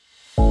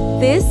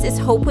This is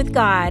Hope with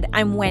God.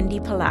 I'm Wendy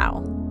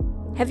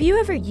Palau. Have you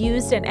ever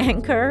used an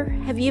anchor?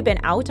 Have you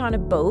been out on a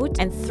boat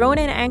and thrown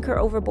an anchor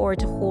overboard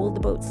to hold the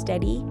boat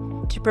steady,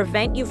 to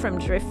prevent you from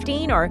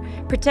drifting or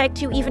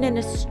protect you even in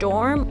a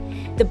storm?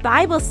 The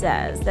Bible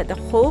says that the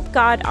hope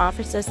God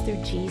offers us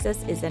through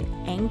Jesus is an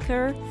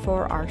anchor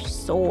for our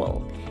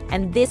soul,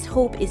 and this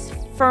hope is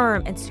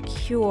firm and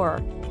secure.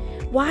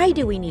 Why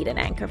do we need an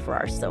anchor for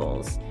our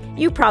souls?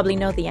 You probably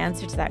know the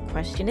answer to that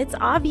question. It's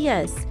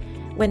obvious.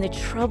 When the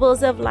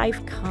troubles of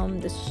life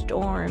come, the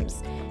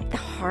storms, the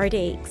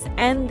heartaches,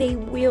 and they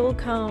will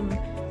come,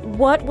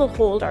 what will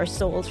hold our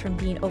souls from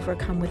being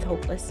overcome with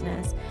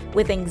hopelessness,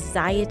 with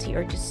anxiety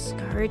or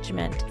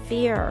discouragement,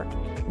 fear?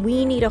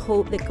 We need a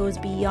hope that goes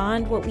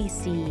beyond what we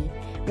see,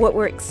 what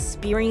we're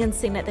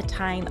experiencing at the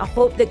time, a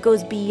hope that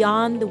goes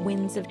beyond the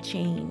winds of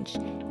change.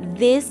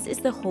 This is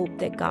the hope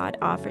that God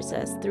offers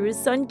us through His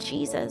Son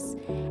Jesus,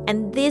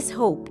 and this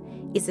hope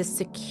is a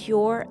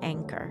secure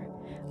anchor.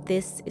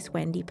 This is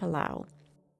Wendy Palau.